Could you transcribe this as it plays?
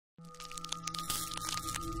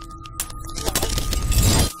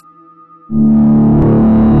Welcome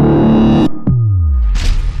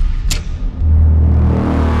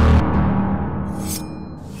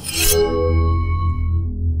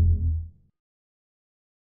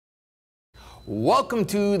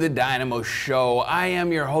to the Dynamo Show. I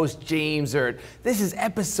am your host, James Erdt. This is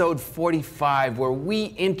episode 45, where we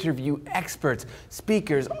interview experts,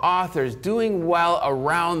 speakers, authors doing well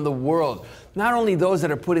around the world. Not only those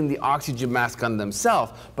that are putting the oxygen mask on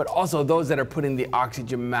themselves, but also those that are putting the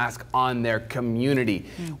oxygen mask on their community.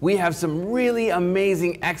 We have some really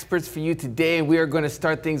amazing experts for you today. We are going to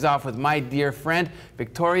start things off with my dear friend,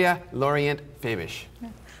 Victoria Lorient Fabish.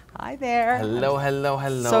 Hi there. Hello, hello,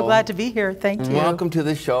 hello. So glad to be here. Thank you. Welcome to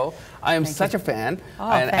the show. I am such a fan.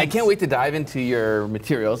 And I can't wait to dive into your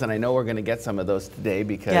materials, and I know we're going to get some of those today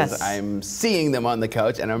because I'm seeing them on the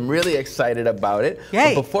couch, and I'm really excited about it.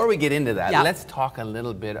 Yay. But before we get into that, let's talk a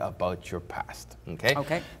little bit about your past, okay?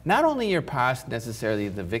 Okay. Not only your past, necessarily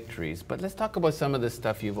the victories, but let's talk about some of the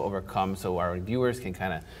stuff you've overcome so our viewers can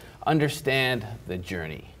kind of understand the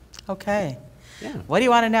journey. Okay. Yeah. What do you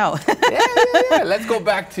want to know? yeah. Let's go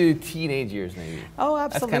back to teenage years, maybe. Oh,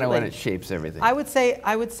 absolutely. That's kind of when it shapes everything. I would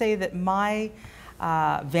say that my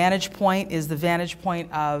vantage point is the vantage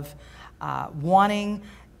point of wanting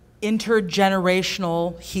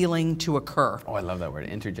intergenerational healing to occur. Oh, I love that word,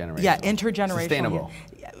 intergenerational. Yeah, intergenerational. Sustainable.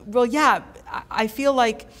 Well, yeah, I feel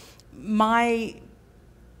like my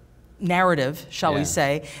narrative, shall we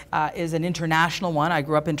say, is an international one. I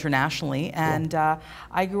grew up internationally, and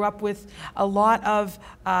I grew up with a lot of,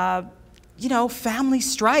 you know, family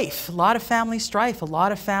strife, a lot of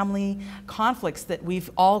family conflicts that we've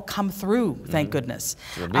all come through, thank goodness.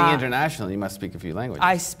 So being international, you must speak a few languages.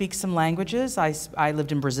 I speak some languages. I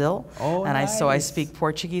lived in Brazil, and so I speak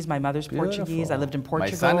Portuguese. My mother's Portuguese. I lived in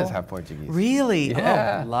Portugal. My son is half Portuguese. Really?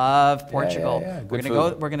 Yeah. Oh, love Portugal. Yeah.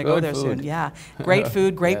 We're gonna go there soon. Yeah, great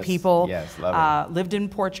food, great people. Yes, love it. Lived in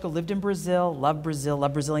Portugal, lived in Brazil. Love Brazil.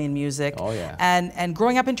 Love Brazilian music. Oh yeah. And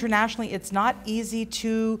growing up internationally, it's not easy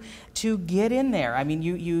to get in there. I mean,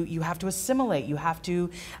 you have to assimilate. You have to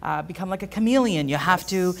become like a chameleon. You have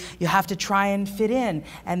to try and fit in.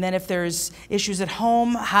 And then if there's issues at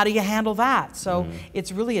home, how do you handle that? So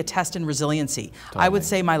it's really a test in resiliency. Totally. I would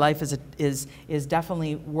say my life is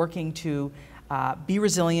definitely working to be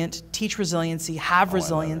resilient, teach resiliency, have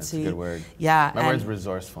resiliency. That's a good word. Yeah. My word's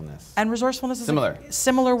resourcefulness. And resourcefulness is similar. A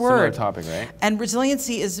similar word. Similar topic, right? And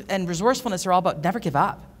resiliency and resourcefulness are all about never give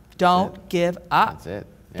up. Don't give up. That's it.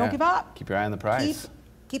 Yeah. Don't give up. Keep your eye on the prize.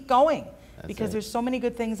 Keep going. Because there's so many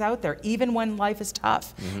good things out there, even when life is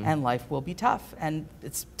tough. And life will be tough. And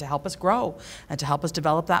it's to help us grow and to help us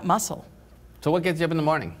develop that muscle. So what gets you up in the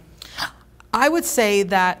morning? I would say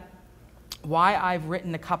that why I've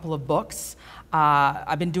written a couple of books.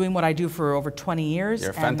 I've been doing what I do for over 20 years.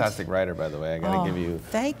 You're a fantastic writer, by the way. I got to give you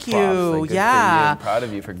thank you. props. Like, good for you. I'm proud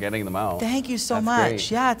of you for getting them out. Thank you so much.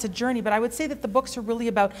 Great. Yeah, it's a journey. But I would say that the books are really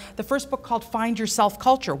about, the first book called Find Your Self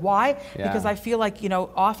Culture. Why? Because I feel like, you know,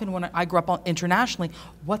 often when I grew up internationally,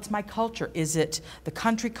 what's my culture? Is it the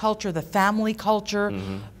country culture, the family culture?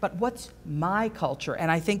 But what's my culture? And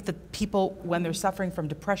I think that people, when they're suffering from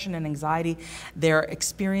depression and anxiety, they're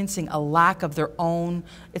experiencing a lack of their own,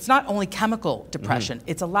 it's not only chemical depression,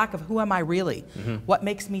 it's a lack of who am I really? What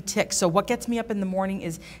makes me tick? So what gets me up in the morning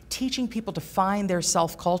is teaching people to find their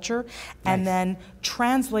self-culture and then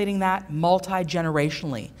translating that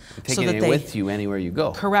multi-generationally. Taking it with you anywhere you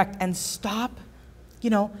go. Correct. And stop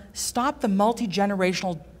the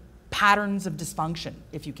multi-generational patterns of dysfunction,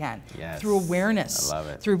 if you can, through awareness, I love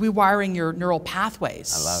it. through rewiring your neural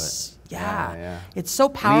pathways. I love it. Yeah. It's so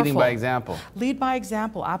powerful. Leading by example. Lead by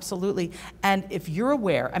example, absolutely. And if you're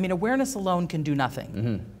aware, I mean, awareness alone can do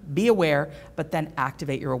nothing. Be aware, but then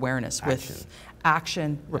activate your awareness with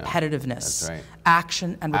action, repetitiveness. That's right.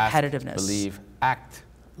 Action and repetitiveness. Ask, believe, act,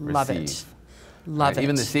 Love receive. it. Love it.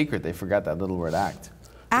 Even The Secret, they forgot that little word act.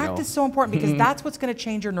 Act is so important because that's what's going to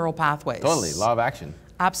change your neural pathways. Totally, law of action.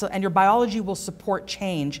 Absolutely, and your biology will support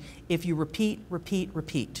change if you repeat, repeat,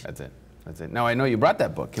 repeat. That's it. That's it. Now I know you brought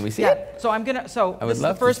that book. Can we see it? So I'm gonna. So this is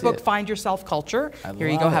the first book, Find Your Self Culture. Here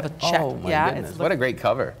you go. Have a check. Oh my goodness! What a great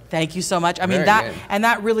cover. Thank you so much. I mean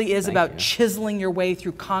that really is about chiseling your way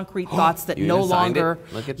through concrete thoughts that no longer.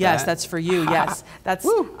 Look at that. Yes, that's for you. Yes, that's.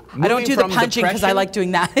 I don't do the punching because I like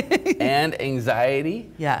doing that. And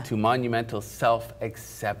anxiety. To monumental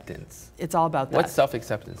self-acceptance. It's all about that. What's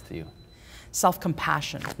self-acceptance to you?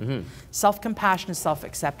 Self-compassion. Self-compassion is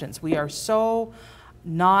self-acceptance. We are so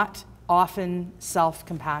not often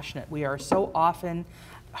self-compassionate. We are so often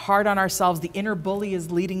hard on ourselves. The inner bully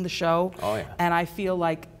is leading the show. Oh, yeah. And I feel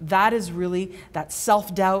like that is really that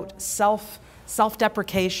self-doubt,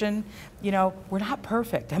 self-deprecation. You know, we're not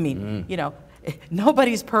perfect. I mean, you know,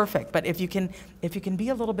 nobody's perfect, but if you can be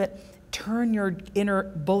a little bit, turn your inner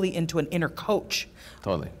bully into an inner coach.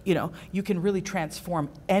 Totally. You know, you can really transform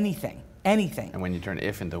anything. And when you turn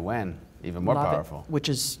if into when, even more love powerful. it, which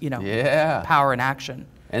is, you know, yeah, power in action.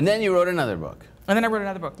 And then you wrote another book. And then I wrote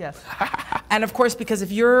another book, yes. And of course, because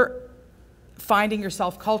if you're finding your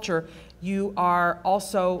self-culture, you are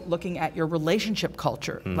also looking at your relationship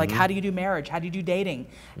culture. Like, how do you do marriage? How do you do dating?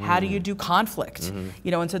 How do you do conflict?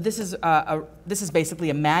 You know, and so this is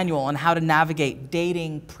basically a manual on how to navigate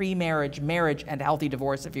dating, pre-marriage, marriage, and healthy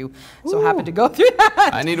divorce. If you so happen to go through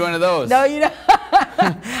that, I need one of those. No, you know.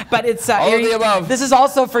 But it's all of the above. This is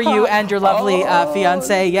also for you and your lovely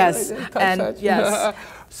fiance. Yes, and yes.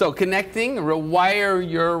 So connecting, rewire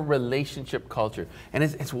your relationship culture, and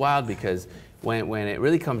it's wild because when it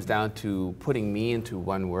really comes down to putting me into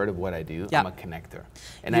one word of what I do, I'm a connector.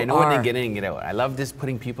 And I know when to get in and get out. I love just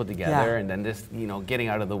putting people together and then just, you know, getting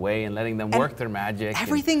out of the way and letting them work their magic.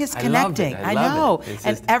 Everything is connecting. I know.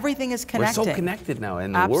 And everything is connecting. We're so connected now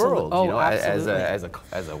in the world, you know, as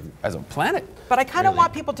a planet. But I kind of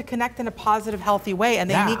want people to connect in a positive, healthy way. And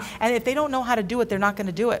they need, and if they don't know how to do it, they're not going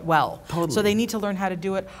to do it well. Totally. So they need to learn how to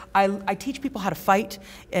do it. I teach people how to fight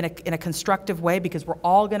in a constructive way, because we're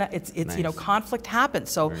all going to, you know, conflict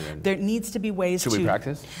happens, so there needs to be ways to... Should we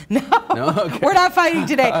practice? No, okay. We're not fighting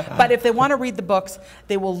today. But if they want to read the books,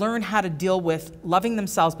 they will learn how to deal with loving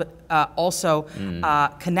themselves, but also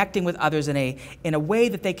connecting with others in a way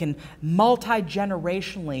that they can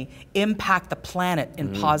multi-generationally impact the planet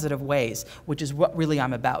in positive ways, which is what really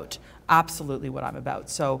I'm about. Absolutely what I'm about.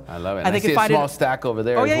 So I love it. I think I see a small stack over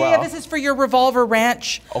there as well. Yeah, this is for your revolver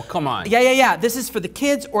ranch. Oh, come on. Yeah. This is for the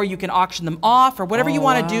kids, or you can auction them off, or whatever you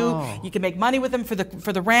want to do. You can make money with them for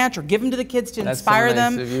the ranch, or give them to the kids to inspire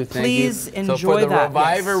them. Please enjoy that. So for the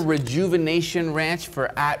Reviver Rejuvenation Ranch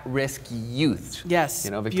for at-risk youth. Yes.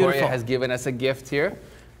 You know, Victoria has given us a gift here.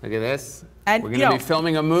 Look at this. And we're going to be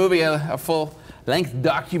filming a movie, a full-length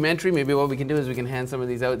documentary. Maybe what we can do is we can hand some of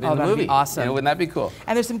these out in the movie. That'd be awesome. You know, wouldn't that be cool?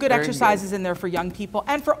 And there's some good exercises in there for young people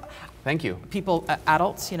and for people,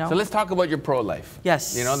 adults, you know. So let's talk about your pro life.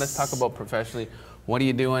 Yes. You know, let's talk about professionally. What are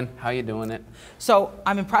you doing? How are you doing it? So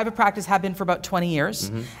I'm in private practice, have been for about 20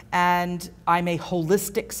 years. And I'm a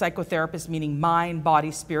holistic psychotherapist, meaning mind,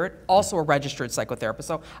 body, spirit, also a registered psychotherapist.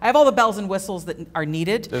 So I have all the bells and whistles that are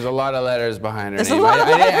needed. There's a lot of letters behind her name.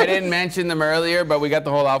 I didn't mention them earlier, but we got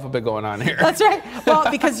the whole alphabet going on here. That's right. Well,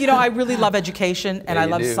 because, you know, I really love education and I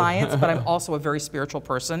love science, but I'm also a very spiritual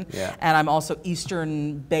person. And I'm also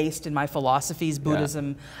Eastern based in my philosophies,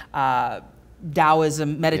 Buddhism,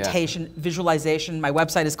 Taoism, meditation, visualization. My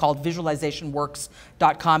website is called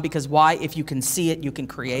visualizationworks.com, because why? If you can see it, you can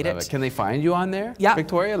create it. Can they find you on there, yeah,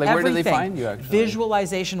 Victoria? Like, where do they find you, actually?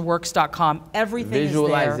 Visualizationworks.com. Everything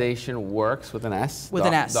Visualization is there. Works with an S? With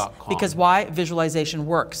an S. Because why? Visualization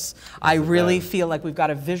works. I really feel like we've got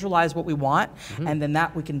to visualize what we want, and then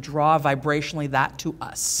that we can draw vibrationally that to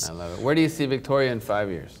us. I love it. Where do you see Victoria in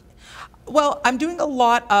 5 years? Well, I'm doing a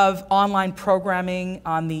lot of online programming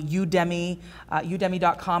on the Udemy,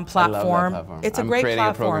 udemy.com platform. I love that platform. It's a great platform. I'm creating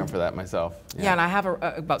a program for that myself. Yeah, and I have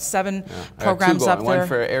about 7 programs up there. One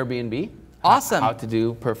for Airbnb. Awesome. How to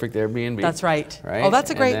do perfect Airbnb. That's right. Oh,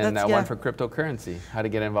 that's a great. And then one for cryptocurrency. How to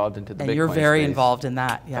get involved into the Bitcoin space. You're very involved in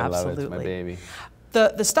that. Yeah, absolutely. I love it. It's my baby.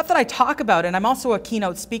 The stuff that I talk about, and I'm also a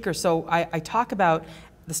keynote speaker, so I talk about.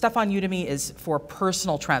 The stuff on Udemy is for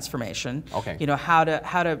personal transformation. Okay. You know, how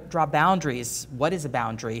to draw boundaries. What is a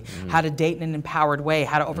boundary? How to date in an empowered way.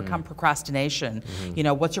 How to overcome procrastination. You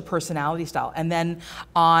know, what's your personality style? And then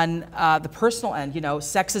on the personal end, you know,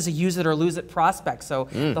 sex is a use it or lose it prospect. So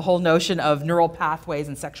the whole notion of neural pathways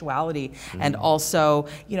and sexuality, and also,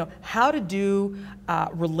 you know, how to do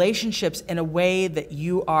relationships in a way that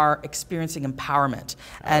you are experiencing empowerment.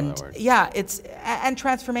 And and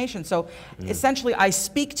transformation. So essentially, I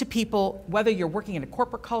speak to people, whether you're working in a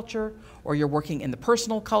corporate culture or you're working in the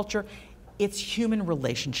personal culture, it's human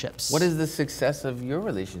relationships. What is the success of your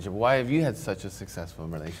relationship? Why have you had such a successful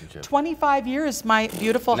relationship? 25 years, my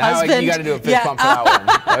beautiful husband. You got to do a fist pump for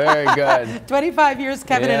that one. Very good. 25 years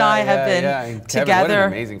Kevin and I have been together. Kevin, what an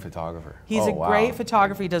amazing photographer. He's a great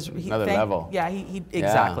photographer. He does another level. Yeah,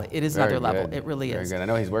 exactly. It is another level. It really is. Very good.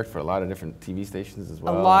 I know he's worked for a lot of different TV stations as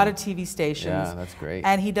well. A lot of TV stations. Yeah, that's great.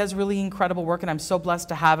 And he does really incredible work, and I'm so blessed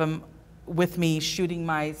to have him with me shooting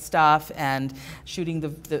my stuff and shooting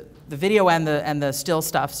the video and the still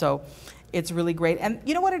stuff. So it's really great. And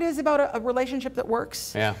you know what it is about a relationship that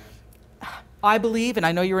works? Yeah. I believe, and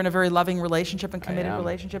I know you're in a very loving relationship and committed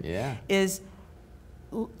relationship, is,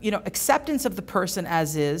 you know, acceptance of the person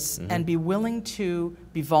as is, and be willing to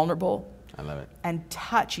be vulnerable, I love it. And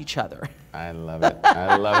touch each other. I love it.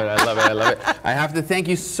 I love it. I love it. I love it. I have to thank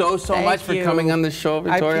you so much for coming on the show,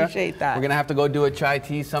 Victoria. I appreciate that. We're going to have to go do a chai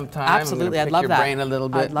tea sometime. Absolutely. I'd love that. Pick your brain a little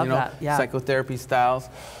bit, I'd love that. Yeah. Psychotherapy styles.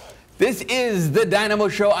 This is The Dynamo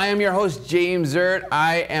Show. I am your host, James Erdt.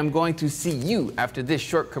 I am going to see you after this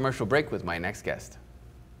short commercial break with my next guest.